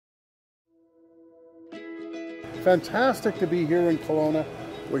Fantastic to be here in Kelowna.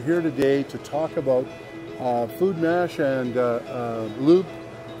 We're here today to talk about FoodMesh and Loop,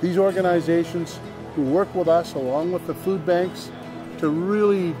 these organizations who work with us along with the food banks to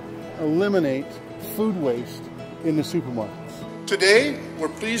really eliminate food waste in the supermarkets. Today, we're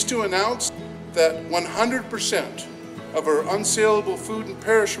pleased to announce that 100% of our unsaleable food and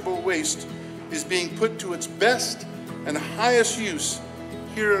perishable waste is being put to its best and highest use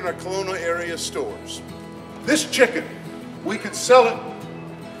here in our Kelowna area stores. This chicken, we could sell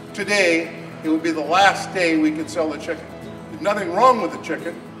it today. It would be the last day we could sell the chicken. There's nothing wrong with the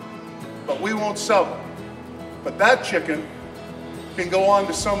chicken, but we won't sell it. But that chicken can go on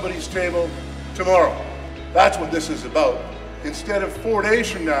to somebody's table tomorrow. That's what this is about. Instead of 4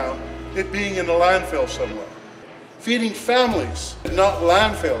 days from now, it being in a landfill somewhere. Feeding families, not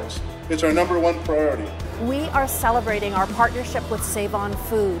landfills, is our #1 priority. We are celebrating our partnership with Save On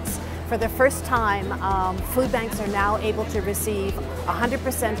Foods. For the first time, food banks are now able to receive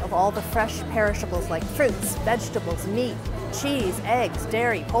 100% of all the fresh perishables like fruits, vegetables, meat, cheese, eggs,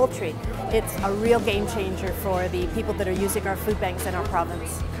 dairy, poultry. It's a real game changer for the people that are using our food banks in our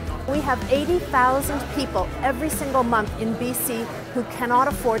province. We have 80,000 people every single month in BC who cannot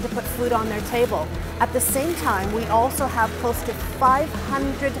afford to put food on their table. At the same time, we also have close to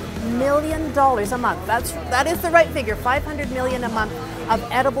 $500 million a month. That is the right figure, $500 million a month of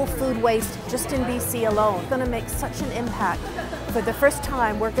edible food waste just in BC alone. It's going to make such an impact. For the first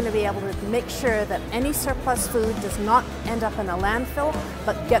time, we're going to be able to make sure that any surplus food does not end up in a landfill,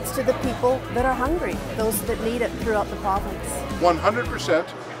 but gets to the people that are hungry, those that need it throughout the province. 100%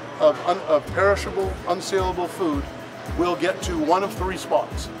 of perishable, unsaleable food will get to one of 3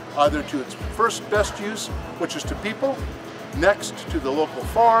 spots, either to its first best use, which is to people, next to the local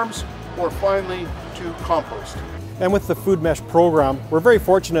farms, or finally to compost. And with the FoodMesh program, we're very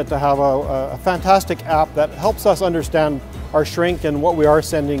fortunate to have a fantastic app that helps us understand our shrink and what we are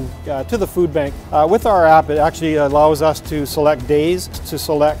sending to the food bank. With our app, it actually allows us to select days, to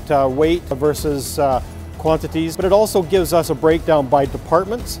select weight versus quantities, but it also gives us a breakdown by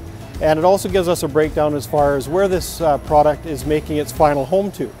departments, and it also gives us a breakdown as far as where this product is making its final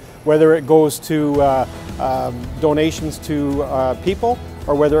home to, whether it goes to donations to people,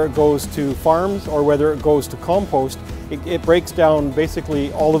 or whether it goes to farms, or whether it goes to compost. It breaks down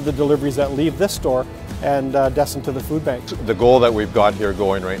basically all of the deliveries that leave this store and destined to the food bank. The goal that we've got here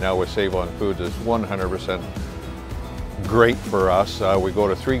going right now with Save On Foods is 100% great for us. We go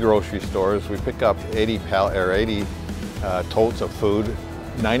to 3 grocery stores. We pick up 80 totes of food.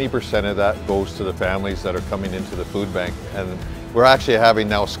 90% of that goes to the families that are coming into the food bank. And we're actually having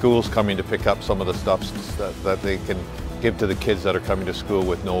now schools coming to pick up some of the stuff that they can give to the kids that are coming to school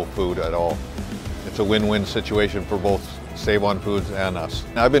with no food at all. It's a win-win situation for both Save On Foods and us.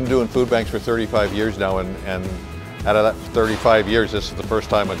 Now, I've been doing food banks for 35 years now, and out of that 35 years, this is the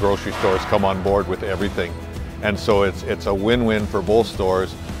first time a grocery store has come on board with everything. And so it's a win-win for both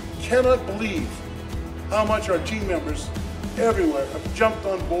stores. Cannot believe how much our team members everywhere have jumped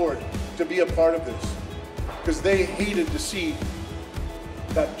on board to be a part of this, because they hated to see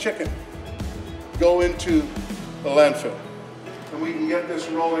that chicken go into the landfill. And we can get this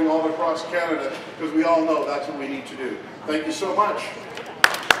rolling all across Canada, because we all know that's what we need to do. Thank you so much.